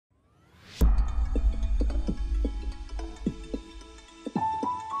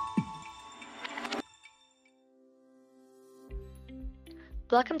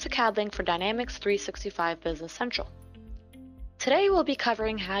Welcome to CADLink for Dynamics 365 Business Central. Today we'll be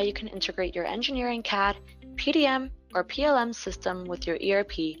covering how you can integrate your engineering CAD, PDM, or PLM system with your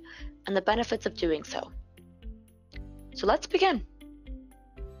ERP and the benefits of doing so. So let's begin.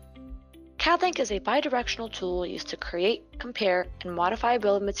 CADLink is a bidirectional tool used to create, compare, and modify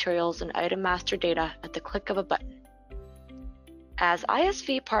bill of materials and item master data at the click of a button. As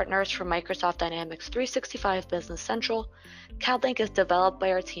ISV partners for Microsoft Dynamics 365 Business Central, CADLink is developed by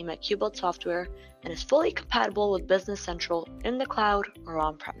our team at Cubuild Software and is fully compatible with Business Central in the cloud or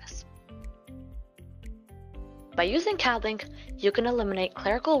on-premise. By using CADLink, you can eliminate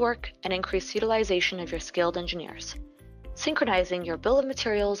clerical work and increase utilization of your skilled engineers. Synchronizing your bill of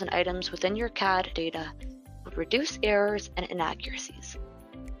materials and items within your CAD data will reduce errors and inaccuracies.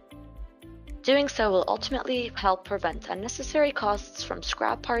 Doing so will ultimately help prevent unnecessary costs from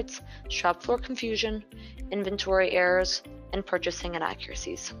scrap parts, shop floor confusion, inventory errors, and purchasing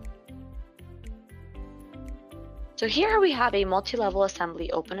inaccuracies. So here we have a multi-level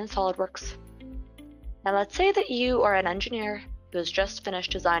assembly open in SOLIDWORKS. Now let's say that you are an engineer who has just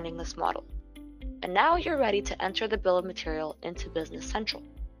finished designing this model, and now you're ready to enter the bill of material into Business Central.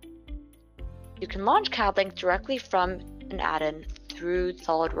 You can launch CADLink directly from an add-in through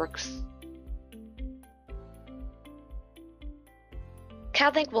SOLIDWORKS.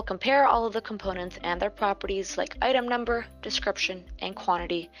 CADLink will compare all of the components and their properties like item number, description, and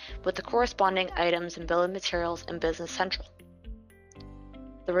quantity with the corresponding items and bill of materials in Business Central.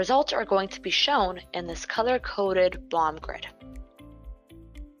 The results are going to be shown in this color-coded BOM grid.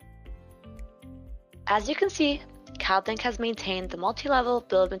 As you can see, CADLink has maintained the multi-level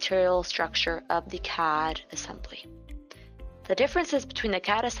bill of material structure of the CAD assembly. The differences between the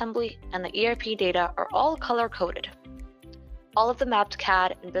CAD assembly and the ERP data are all color-coded. All of the mapped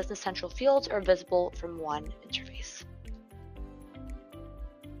CAD and Business Central fields are visible from one interface.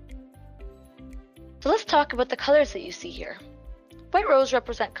 So let's talk about the colors that you see here. White rows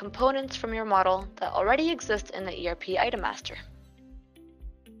represent components from your model that already exist in the ERP item master.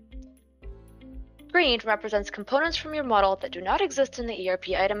 Green represents components from your model that do not exist in the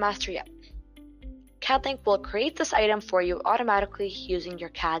ERP item master yet. CADLink will create this item for you automatically using your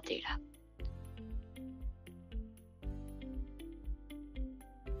CAD data.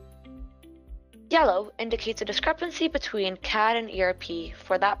 Yellow indicates a discrepancy between CAD and ERP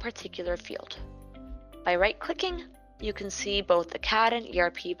for that particular field. By right-clicking, you can see both the CAD and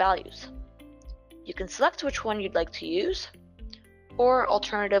ERP values. You can select which one you'd like to use, or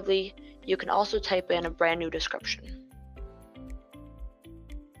alternatively, you can also type in a brand new description.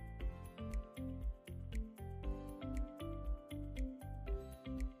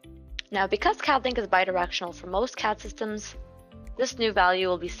 Now, because CADLink is bidirectional for most CAD systems, this new value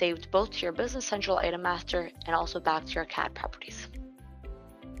will be saved both to your Business Central item master and also back to your CAD properties.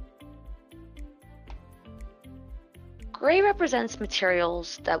 Gray represents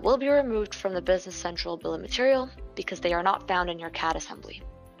materials that will be removed from the Business Central bill of material because they are not found in your CAD assembly.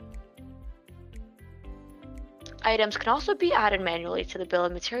 Items can also be added manually to the bill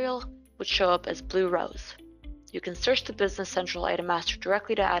of material, which show up as blue rows. You can search the Business Central item master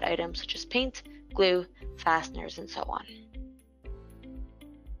directly to add items such as paint, glue, fasteners, and so on.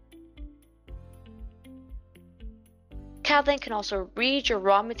 CADLink can also read your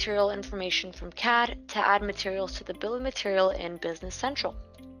raw material information from CAD to add materials to the bill of material in Business Central.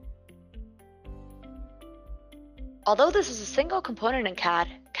 Although this is a single component in CAD,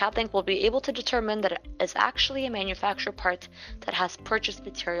 CADLink will be able to determine that it is actually a manufacturer part that has purchased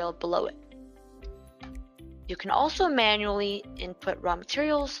material below it. You can also manually input raw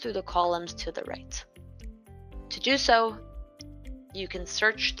materials through the columns to the right. To do so, you can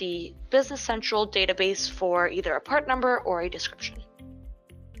search the Business Central database for either a part number or a description.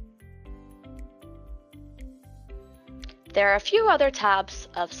 There are a few other tabs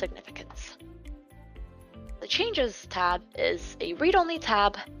of significance. The Changes tab is a read-only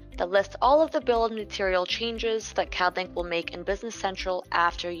tab that lists all of the bill of material changes that CADLink will make in Business Central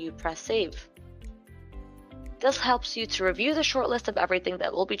after you press Save. This helps you to review the short list of everything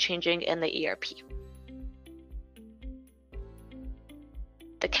that will be changing in the ERP.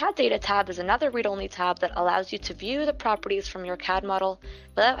 The CAD Data tab is another read-only tab that allows you to view the properties from your CAD model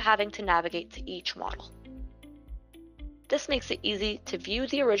without having to navigate to each model. This makes it easy to view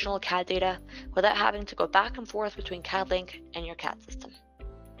the original CAD data without having to go back and forth between CADLink and your CAD system.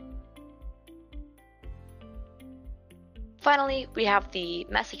 Finally, we have the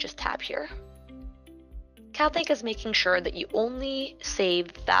Messages tab here. CADLink is making sure that you only save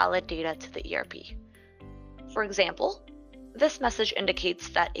valid data to the ERP. For example, this message indicates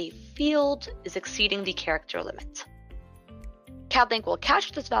that a field is exceeding the character limit. CADLink will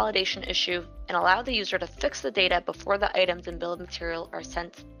catch this validation issue and allow the user to fix the data before the items in bill of material are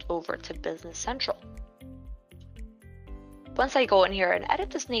sent over to Business Central. Once I go in here and edit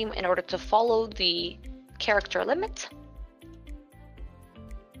this name in order to follow the character limit,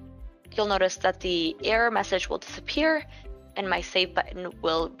 you'll notice that the error message will disappear and my save button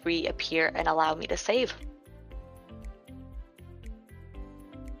will reappear and allow me to save.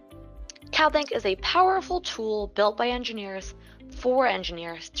 CADLink is a powerful tool built by engineers for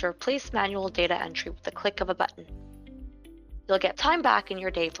engineers to replace manual data entry with the click of a button. You'll get time back in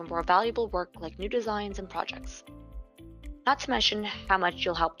your day for more valuable work like new designs and projects. Not to mention how much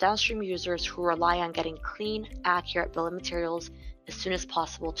you'll help downstream users who rely on getting clean, accurate bill of materials as soon as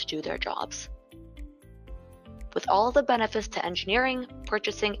possible to do their jobs. With all of the benefits to engineering,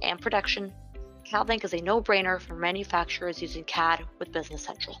 purchasing, and production, CADLink is a no-brainer for manufacturers using CAD with Business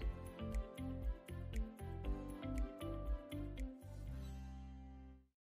Central.